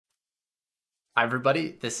Hi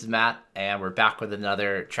everybody, this is Matt and we're back with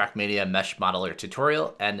another TrackMania Mesh Modeler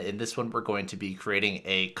tutorial, and in this one we're going to be creating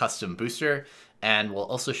a custom booster, and we'll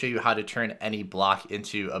also show you how to turn any block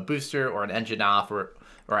into a booster or an engine off or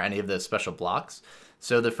any of those special blocks.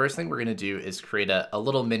 So the first thing we're going to do is create a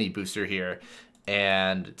little mini booster here,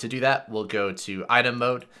 and to do that we'll go to item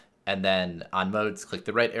mode, and then on modes click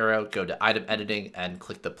the right arrow, go to item editing and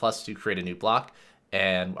click the plus to create a new block,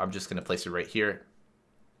 and I'm just going to place it right here.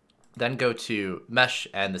 Then go to mesh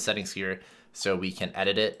and the settings here so we can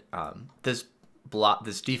edit it. This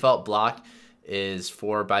default block is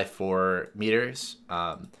 4 by 4 meters.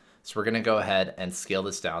 So we're gonna go ahead and scale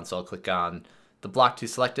this down. So I'll click on the block to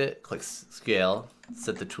select it, click scale,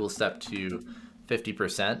 set the tool step to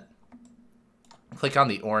 50%. Click on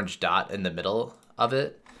the orange dot in the middle of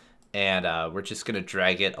it, and we're just gonna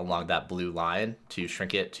drag it along that blue line to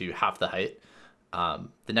shrink it to half the height.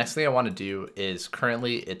 The next thing I want to do is,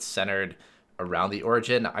 currently it's centered around the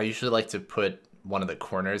origin. I usually like to put one of the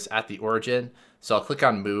corners at the origin. So I'll click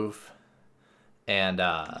on move and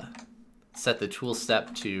set the tool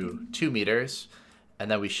step to 2 meters.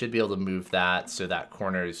 And then we should be able to move that so that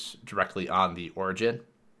corner's directly on the origin.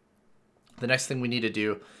 The next thing we need to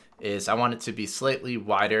do is I want it to be slightly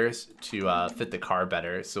wider to fit the car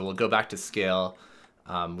better. So we'll go back to scale.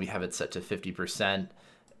 We have it set to 50%.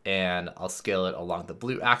 And I'll scale it along the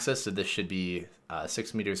blue axis. So this should be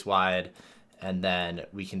 6 meters wide. And then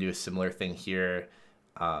we can do a similar thing here.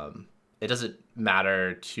 It doesn't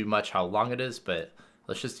matter too much how long it is, but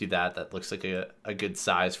let's just do that. That looks like a good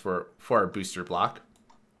size for our booster block.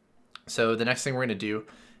 So the next thing we're gonna do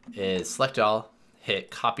is select all, hit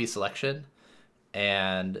copy selection,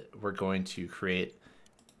 and we're going to create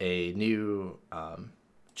a new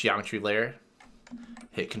geometry layer.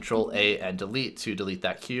 Hit Control A and delete to delete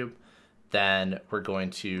that cube. Then we're going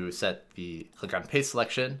to click on paste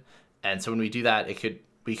selection. And so when we do that,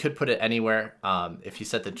 we could put it anywhere. If you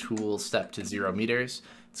set the tool step to 0 meters,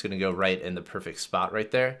 it's going to go right in the perfect spot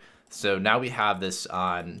right there. So now we have this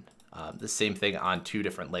on the same thing on 2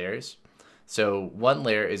 different layers. So one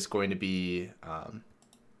layer is going to be, and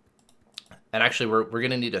actually we're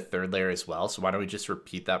going to need a third layer as well. So why don't we just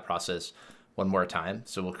repeat that process one more time.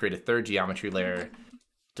 So we'll create a third geometry layer,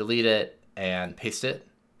 delete it and paste it,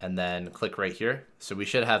 and then click right here. So we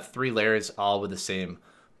should have 3 layers all with the same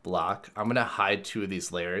block. I'm gonna hide 2 of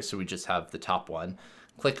these layers so we just have the top one.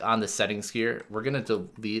 Click on the settings here. We're gonna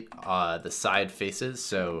delete the side faces.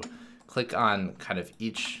 So click on kind of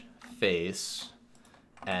each face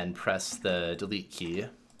and press the delete key.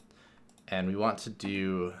 And we want to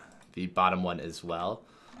do the bottom one as well.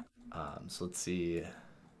 So let's see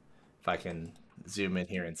if I can zoom in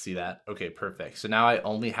here and see that. Okay, perfect. So now I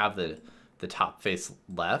only have the top face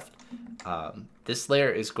left. This layer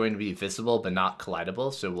is going to be visible but not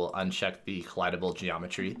collidable, so we'll uncheck the collidable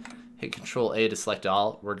geometry. Hit Control A to select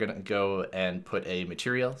all. We're gonna go and put a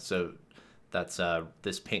material. So that's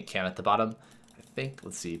this paint can at the bottom. I think,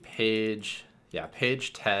 let's see, page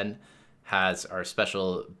 10 has our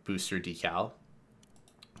special booster decal.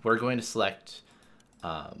 We're going to select,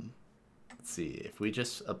 let's see, if we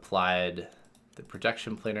just applied the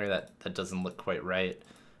projection planar, that doesn't look quite right.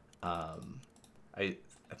 I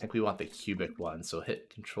think we want the cubic one. So hit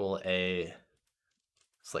Control A,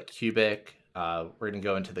 select cubic. We're gonna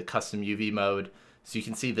go into the custom UV mode. So you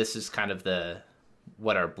can see this is kind of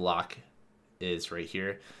what our block is right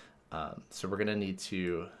here. So we're gonna need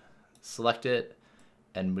to select it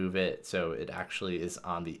and move it so it actually is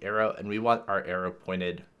on the arrow, and we want our arrow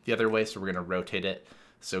pointed the other way, so we're gonna rotate it.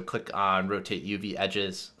 So click on rotate UV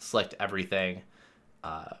edges, select everything,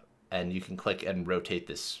 and you can click and rotate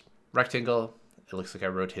this rectangle. It looks like I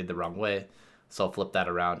rotated the wrong way, so I'll flip that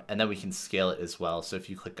around, and then we can scale it as well. So if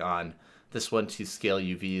you click on this one to scale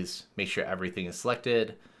UVs, make sure everything is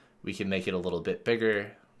selected. We can make it a little bit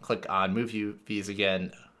bigger. Click on move UVs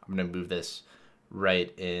again. I'm gonna move this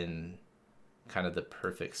right in kind of the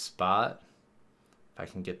perfect spot. If I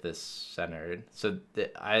can get this centered. So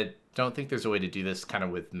I don't think there's a way to do this kind of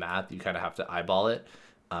with math. You kind of have to eyeball it.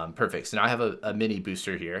 Perfect. So now I have a mini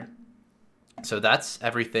booster here. So that's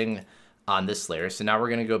everything on this layer. So now we're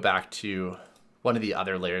going to go back to one of the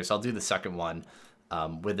other layers. I'll do the second one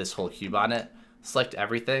with this whole cube on it. Select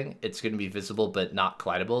everything. It's going to be visible but not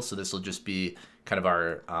collidable. So this will just be kind of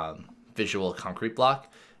our visual concrete block.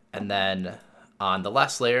 And then on the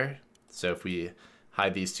last layer, so if we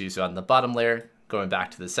hide these 2, so on the bottom layer, going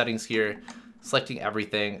back to the settings here, selecting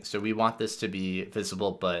everything. So we want this to be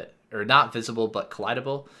visible or not visible but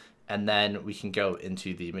collidable. And then we can go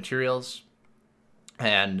into the materials,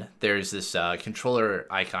 and there's this controller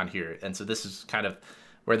icon here. And so this is kind of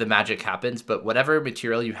where the magic happens. But whatever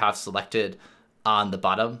material you have selected on the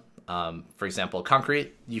bottom, for example,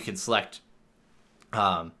 concrete, you can select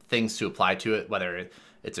things to apply to it, whether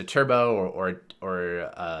it's a turbo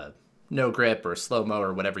or no grip or slow-mo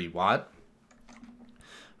or whatever you want.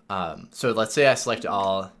 So let's say I select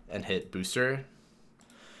all and hit booster.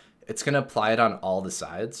 It's going to apply it on all the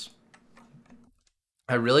sides.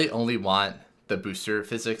 I really only want the booster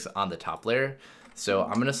physics on the top layer. So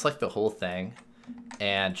I'm going to select the whole thing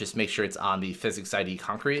and just make sure it's on the physics ID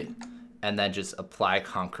concrete, and then just apply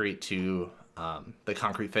concrete to the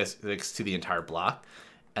concrete physics to the entire block.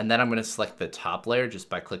 And then I'm going to select the top layer just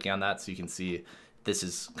by clicking on that. So you can see this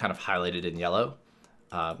is kind of highlighted in yellow.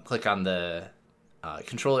 Click on the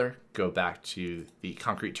controller, go back to the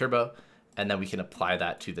concrete turbo, and then we can apply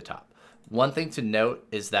that to the top. One thing to note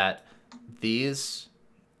is that these,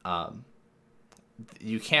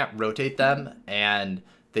 you can't rotate them and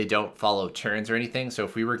they don't follow turns or anything. So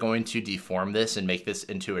if we were going to deform this and make this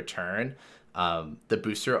into a turn, the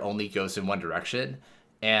booster only goes in one direction.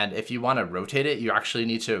 And if you want to rotate it, you actually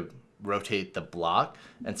need to rotate the block.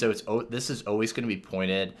 And so this is always going to be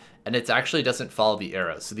pointed, and it actually doesn't follow the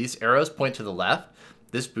arrows. So these arrows point to the left.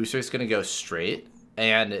 This booster is going to go straight.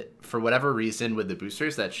 And for whatever reason with the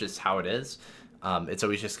boosters, that's just how it is. It's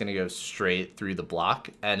always just going to go straight through the block,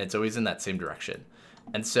 and it's always in that same direction.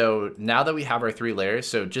 And so now that we have our 3 layers,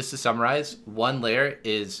 so just to summarize, one layer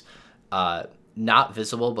is not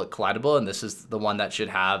visible but collidable, and this is the one that should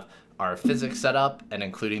have our physics set up and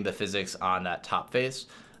including the physics on that top face.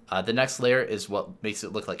 The next layer is what makes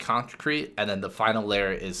it look like concrete, and then the final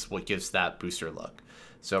layer is what gives that booster look.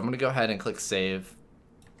 So I'm going to go ahead and click save.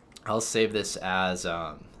 I'll save this as,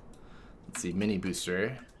 let's see, mini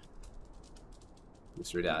booster,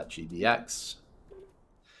 booster.gbx.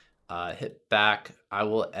 Hit back. I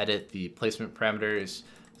will edit the placement parameters.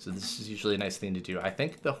 So this is usually a nice thing to do. I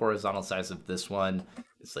think the horizontal size of this one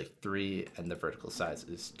is like 3 and the vertical size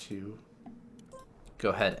is 2. Go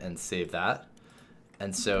ahead and save that.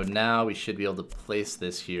 And so now we should be able to place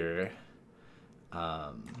this here.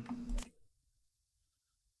 Let's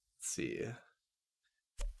see.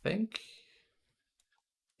 I think.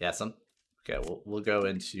 Yeah, okay, we'll go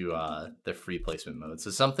into the free placement mode. So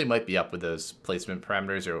something might be up with those placement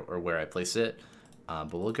parameters or where I place it.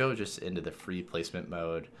 But we'll go just into the free placement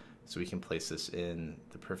mode so we can place this in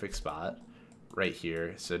the perfect spot right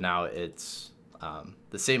here. So now it's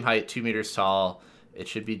the same height, 2 meters tall. It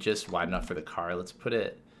should be just wide enough for the car. Let's put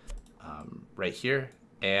it right here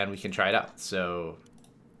and we can try it out. So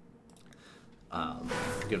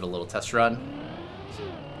give it a little test run.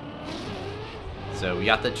 So we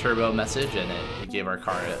got the turbo message and it gave our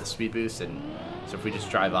car a speed boost. And so if we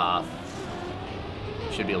just drive off,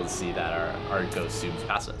 we should be able to see that our ghost zooms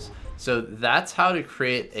past us. So that's how to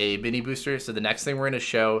create a mini booster. So the next thing we're going to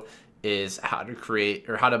show is how to create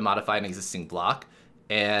or how to modify an existing block.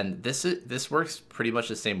 And this works pretty much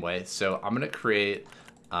the same way. So I'm going to create,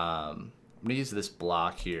 I'm going to use this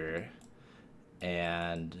block here,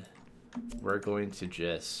 and we're going to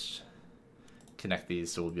just connect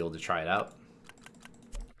these so we'll be able to try it out.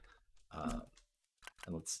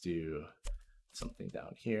 And let's do something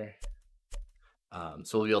down here.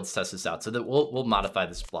 So we'll be able to test this out. So that we'll modify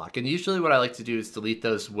this block. And usually what I like to do is delete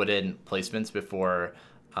those wooden placements before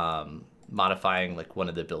modifying like one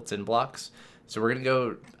of the built-in blocks. So we're gonna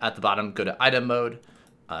go at the bottom, go to item mode,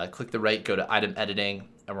 click the right, go to item editing,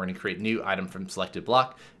 and we're gonna create new item from selected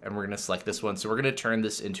block, and we're gonna select this one. So we're gonna turn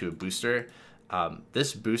this into a booster.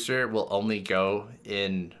 This booster will only go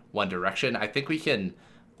in one direction. I think we can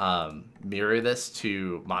mirror this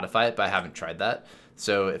to modify it, but I haven't tried that.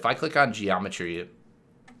 So if I click on geometry,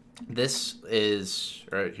 this is,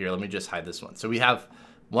 right here, let me just hide this one. So we have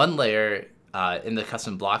one layer in the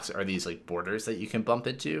custom blocks are these like borders that you can bump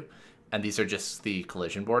into. And these are just the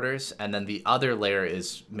collision borders. And then the other layer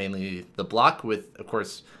is mainly the block with, of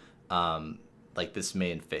course, like this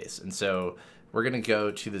main face. And so we're going to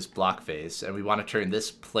go to this block face, and we want to turn this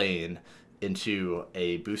plane into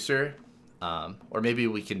a booster. Or maybe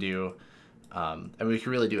we can do, and we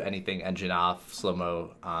can really do anything, engine off,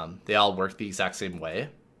 slow-mo. They all work the exact same way.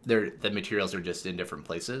 The materials are just in different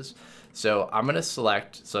places. So I'm going to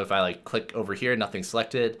select, so if I like click over here, nothing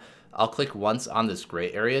selected, I'll click once on this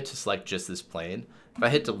gray area to select just this plane. If I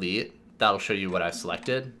hit delete, that'll show you what I've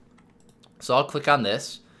selected. So I'll click on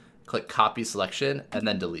this, click copy selection, and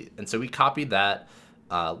then delete. And so we copied that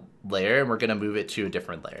layer, and we're gonna move it to a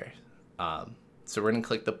different layer. So we're gonna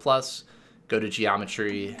click the plus, go to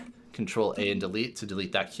geometry, Control A and delete to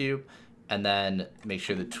delete that cube, and then make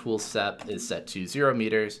sure the tool step is set to 0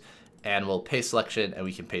 meters, and we'll paste selection, and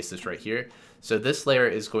we can paste this right here. So this layer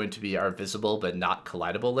is going to be our visible but not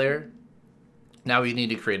collidable layer. Now we need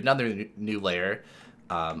to create another new layer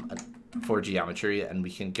for geometry, and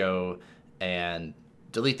we can go and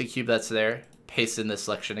delete the cube that's there, paste in this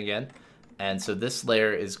selection again. And so this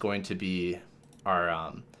layer is going to be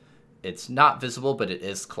our, it's not visible, but it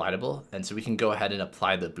is collidable. And so we can go ahead and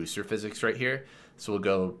apply the booster physics right here. So we'll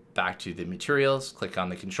go back to the materials, click on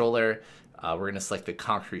the controller. We're going to select the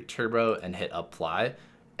concrete turbo and hit apply.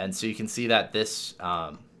 And so you can see that this,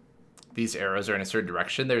 these arrows are in a certain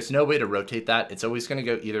direction. There's no way to rotate that. It's always going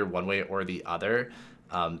to go either one way or the other.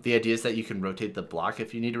 The idea is that you can rotate the block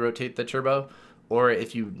if you need to rotate the turbo, or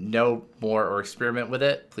if you know more or experiment with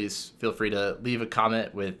it, please feel free to leave a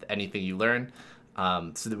comment with anything you learn.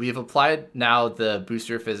 So that we have applied now the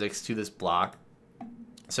booster physics to this block.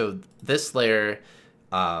 So this layer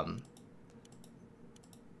is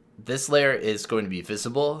going to be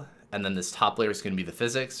visible, and then this top layer is going to be the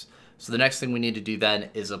physics. So the next thing we need to do then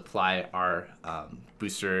is apply our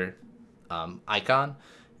booster icon.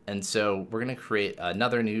 And so we're going to create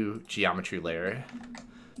another new geometry layer.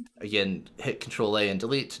 Again, hit Control A and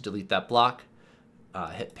delete to delete that block.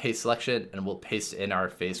 Hit paste selection, and we'll paste in our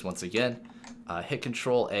face once again. Hit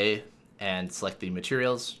Control A and select the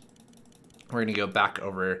materials. We're going to go back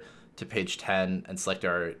over to page 10 and select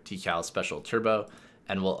our decal special turbo,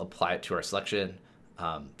 and we'll apply it to our selection.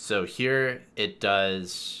 So here it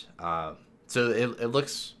does, so it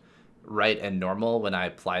looks right and normal when I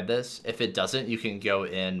applied this. If it doesn't, you can go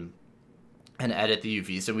in and edit the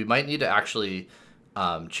UV. So we might need to actually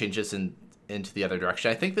change this into the other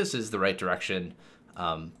direction. I think this is the right direction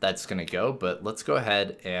that's going to go, but let's go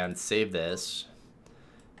ahead and save this.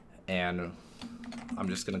 And I'm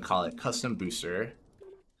just going to call it custom booster,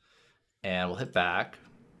 and we'll hit back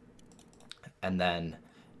and then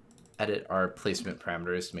edit our placement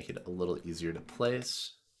parameters to make it a little easier to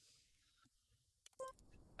place.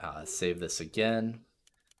 Save this again.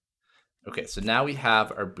 Okay, so now we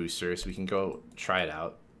have our booster, so we can go try it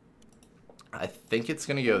out. I think it's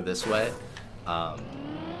gonna go this way.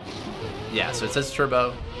 Yeah, so it says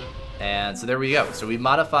turbo, and so there we go. So we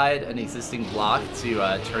modified an existing block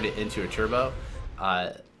to turn it into a turbo.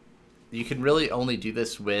 You can really only do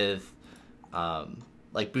this with,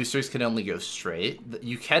 like, boosters can only go straight.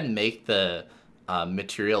 You can make the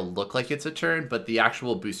material look like it's a turn, but the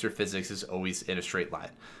actual booster physics is always in a straight line.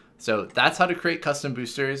 So that's how to create custom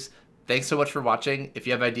boosters. Thanks so much for watching. If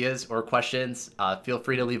you have ideas or questions, feel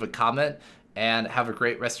free to leave a comment, and have a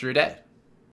great rest of your day.